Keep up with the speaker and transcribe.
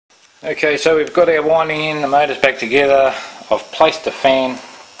Okay, so we've got our winding in, the motor's back together. I've placed a fan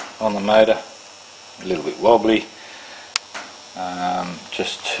on the motor, a little bit wobbly,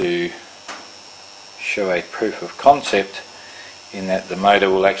 just to show a proof of concept in that the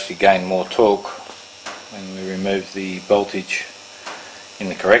motor will actually gain more torque when we remove the voltage in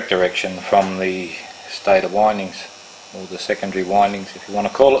the correct direction from the stator windings, or the secondary windings if you want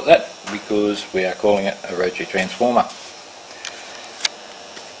to call it that, because we are calling it a rotary transformer.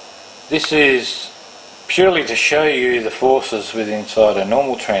 This is purely to show you the forces within inside a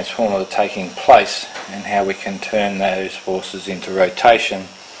normal transformer that are taking place and how we can turn those forces into rotation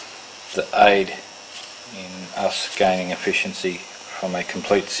that aid in us gaining efficiency from a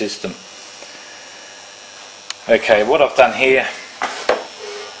complete system. Okay, what I've done here,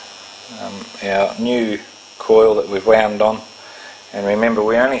 our new coil that we've wound on, and remember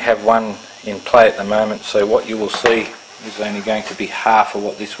we only have one in play at the moment, so what you will see is only going to be half of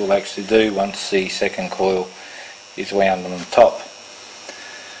what this will actually do once the second coil is wound on the top.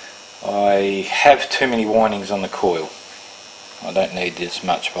 I have too many windings on the coil. I don't need this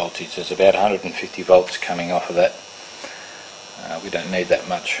much voltage. There's about 150 volts coming off of that. We don't need that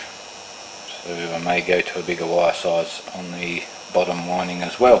much, so I may go to a bigger wire size on the bottom winding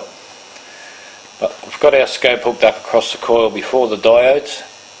as well. But we've got our scope hooked up across the coil before the diodes.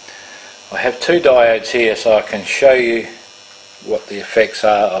 I have two diodes here so I can show you what the effects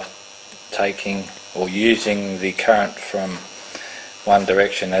are of taking or using the current from one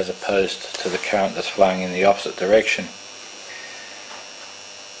direction as opposed to the current that's flowing in the opposite direction.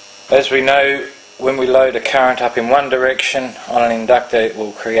 As we know, when we load a current up in one direction on an inductor, it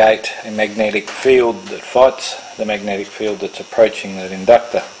will create a magnetic field that fights the magnetic field that's approaching that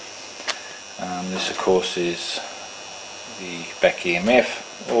inductor. This of course is the back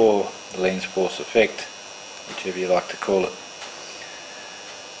EMF, or the lens force effect, whichever you like to call it.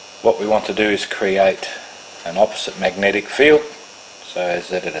 What we want to do is create an opposite magnetic field so as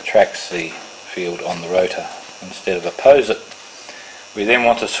that it attracts the field on the rotor instead of oppose it. We then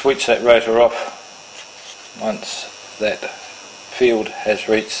want to switch that rotor off once that field has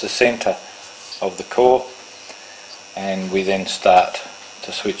reached the centre of the core, and we then start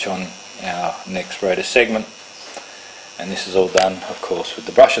to switch on our next rotor segment, and this is all done of course with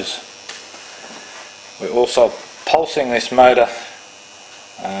the brushes. We're also pulsing this motor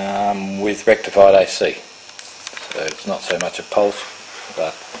with rectified AC, so it's not so much a pulse,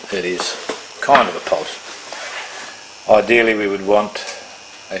 but it is kind of a pulse. Ideally we would want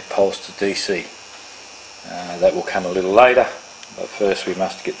a pulse to DC. That will come a little later, but first we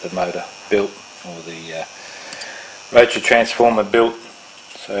must get the motor built, or the rotary transformer built,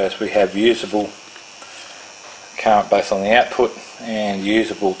 so as we have usable current both on the output and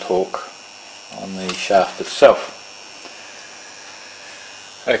usable torque on the shaft itself.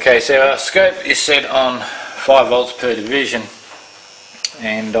 Okay, so our scope is set on 5 volts per division,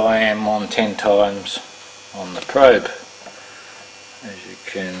 and I am on 10 times on the probe, as you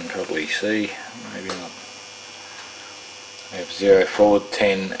can probably see. Maybe not. We have 0 forward,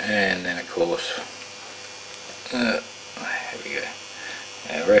 10, and then of course here we go,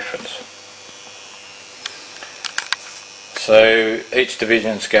 our reference. So each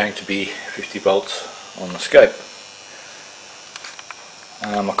division is going to be 50 volts on the scope.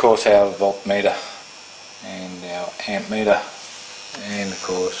 Of course our voltmeter and our amp meter, and of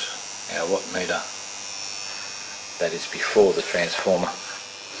course our watt meter, that is before the transformer.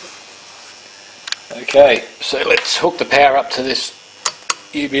 Okay, so let's hook the power up to this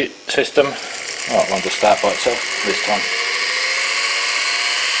U-bit system. Oh, I want to start by itself this time.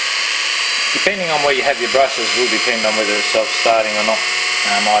 Depending on where you have your brushes will depend on whether it's self-starting or not.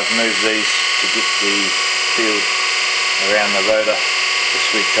 I've moved these to get the field around the rotor to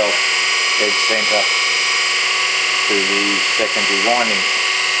switch off dead centre to the secondary winding.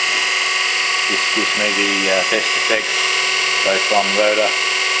 This gives me the best effect both on rotor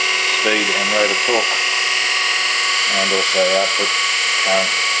speed and rotor torque, and also output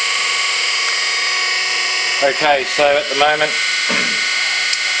current. Okay, so at the moment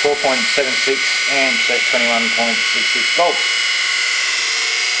 4.76 amps at 21.66 volts.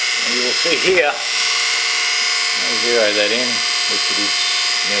 And you will see here, I'll zero that in, which it is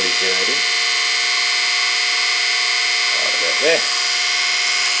nearly zeroed in, right about there.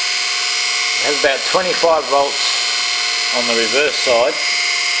 We have about 25 volts on the reverse side,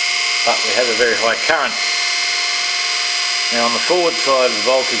 but we have a very high current. Now on the forward side of the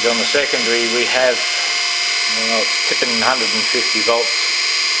voltage on the secondary we have, well, it's tipping 150 volts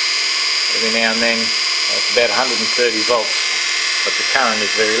every now and then. It's about 130 volts, but the current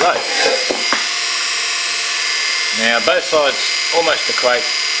is very low. Now both sides almost equate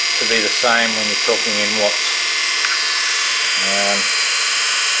to to be the same when you're talking in watts.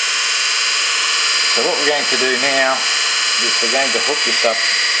 So what we're going to do now is we're going to hook this up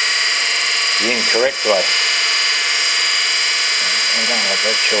the incorrect way. I don't want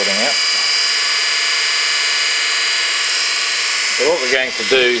that shorting out. So what we're going to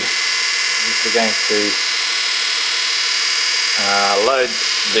do is we're going to load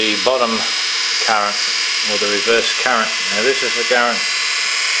the bottom current, or the reverse current. Now this is the current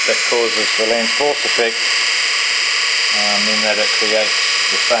that causes the lens force effect, in that it creates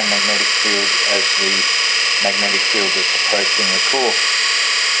the same magnetic field as the magnetic field that's approaching the core.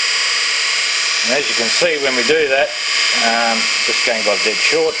 And as you can see, when we do that, just going by dead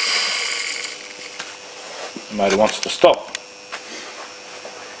short, the motor wants to stop.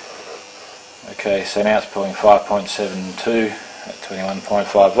 Okay, so now it's pulling 5.72 at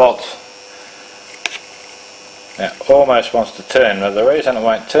 21.5 volts. Now it almost wants to turn, but the reason it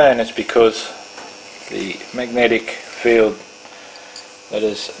won't turn is because the magnetic field that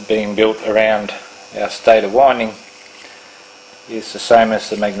is being built around our stator winding is the same as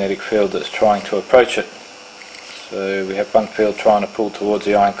the magnetic field that's trying to approach it. So we have one field trying to pull towards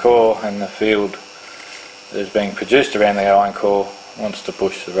the iron core, and the field that is being produced around the iron core wants to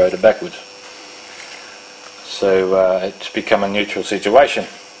push the rotor backwards. So it's become a neutral situation.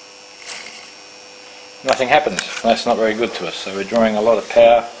 Nothing happens. That's not very good to us. So we're drawing a lot of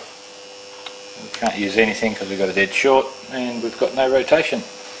power. We can't use anything because we've got a dead short and we've got no rotation.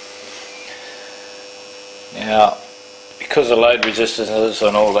 Now, because of load resistances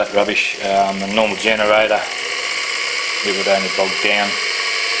and all that rubbish, a normal generator, it would only bog down,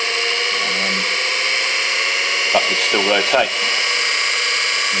 but would still rotate.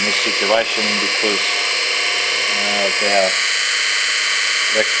 In this situation, because of our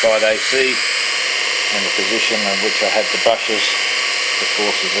rectified AC and the position in which I had the brushes, the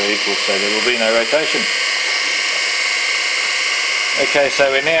forces are equal, so there will be no rotation. Okay,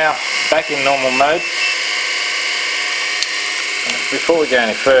 so we're now back in normal mode. Before we go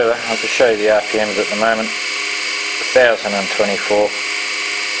any further, I'll just show you the RPMs at the moment. 1024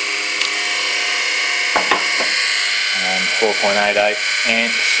 and 4.88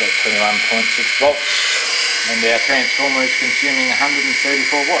 amps at 21.6 volts, and our transformer is consuming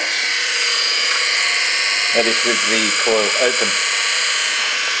 134 watts. That is with the coil open.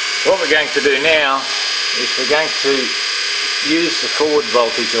 What we're going to do now is we're going to use the forward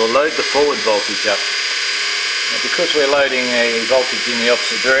voltage, or load the forward voltage up. Now, because we're loading a voltage in the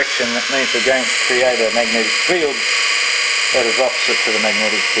opposite direction, that means we're going to create a magnetic field that is opposite to the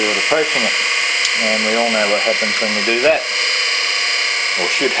magnetic field approaching it. And we all know what happens when we do that, or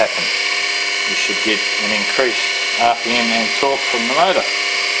should happen. You should get an increased RPM and torque from the motor.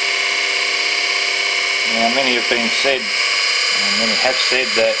 Now many have said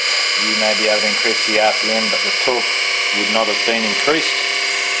that you may be able to increase the RPM, but the torque would not have been increased.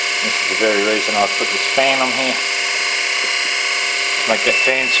 This is the very reason I've put this fan on here. To make that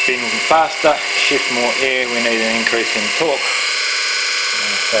fan spin faster, shift more air, we need an increase in torque.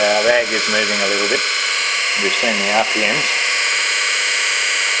 So our rag is moving a little bit. We've seen the RPMs.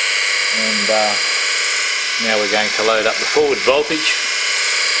 And now we're going to load up the forward voltage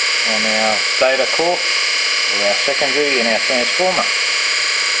on our stator core, or our secondary in our transformer.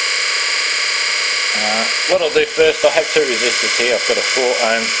 What I'll do first, I have two resistors here. I've got a 4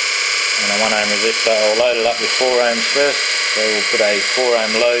 ohm and a 1 ohm resistor. I'll load it up with 4 ohms first. So we'll put a 4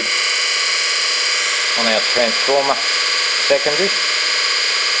 ohm load on our transformer secondary.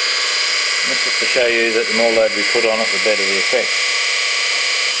 And this is to show you that the more load we put on it, the better the effect.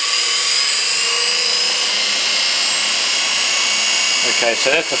 Okay,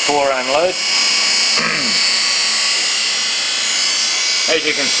 so that's a 4 ohm load. As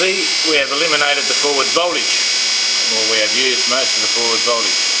you can see, we have eliminated the forward voltage, or we have used most of the forward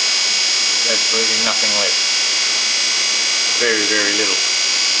voltage. There's absolutely nothing left. Very, very little.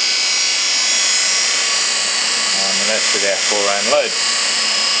 And that's with our 4 ohm load.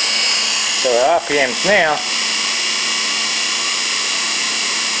 So our RPMs now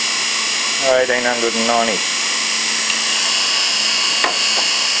are 1890.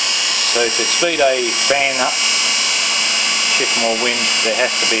 So to speed a fan up, shift more wind, there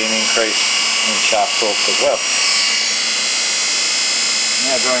has to be an increase in shaft torque as well.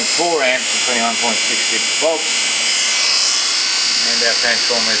 Now drawing 4 amps at 21.66 volts, and our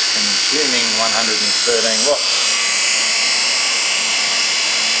transformer is consuming 113 watts.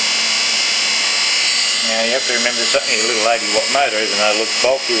 Now you have to remember it's only a little 80 watt motor, even though it looks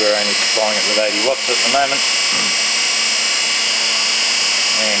bulky. We're only supplying it with 80 watts at the moment.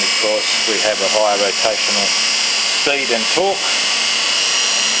 And of course we have a higher rotational speed and torque.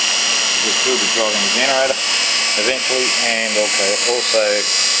 which will be driving the generator eventually, and also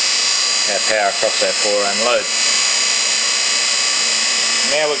our power across our 4 ohm load.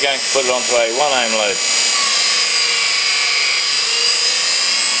 Now we're going to put it onto a 1 ohm load.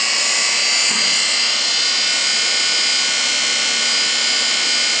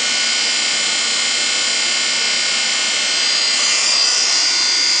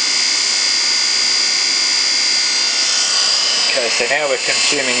 Okay, so now we're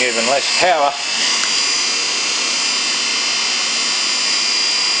consuming even less power,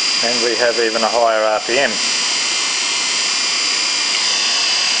 and we have even a higher RPM.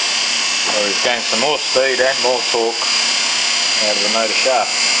 So we've gained some more speed and more torque out of the motor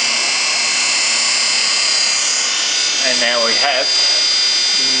shaft. And now we have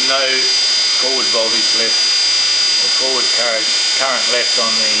no forward voltage left, or forward current left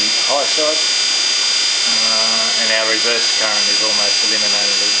on the high side. And our reverse current is almost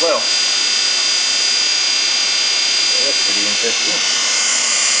eliminated as well. So that's pretty interesting.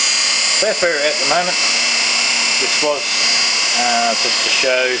 So that's where we're at the moment. This was just to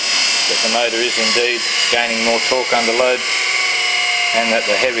show that the motor is indeed gaining more torque under load, and that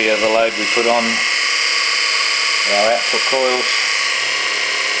the heavier the load we put on our output coils,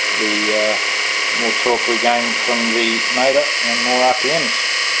 the more torque we gain from the motor and more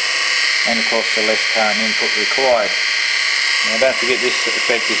RPMs. And of course the less current input required. Now don't forget, this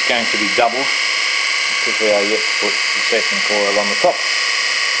effect is going to be doubled because we are yet to put the second coil on the top.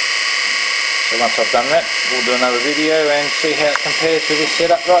 So once I've done that, we'll do another video and see how it compares with this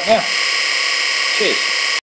setup right now. Cheers.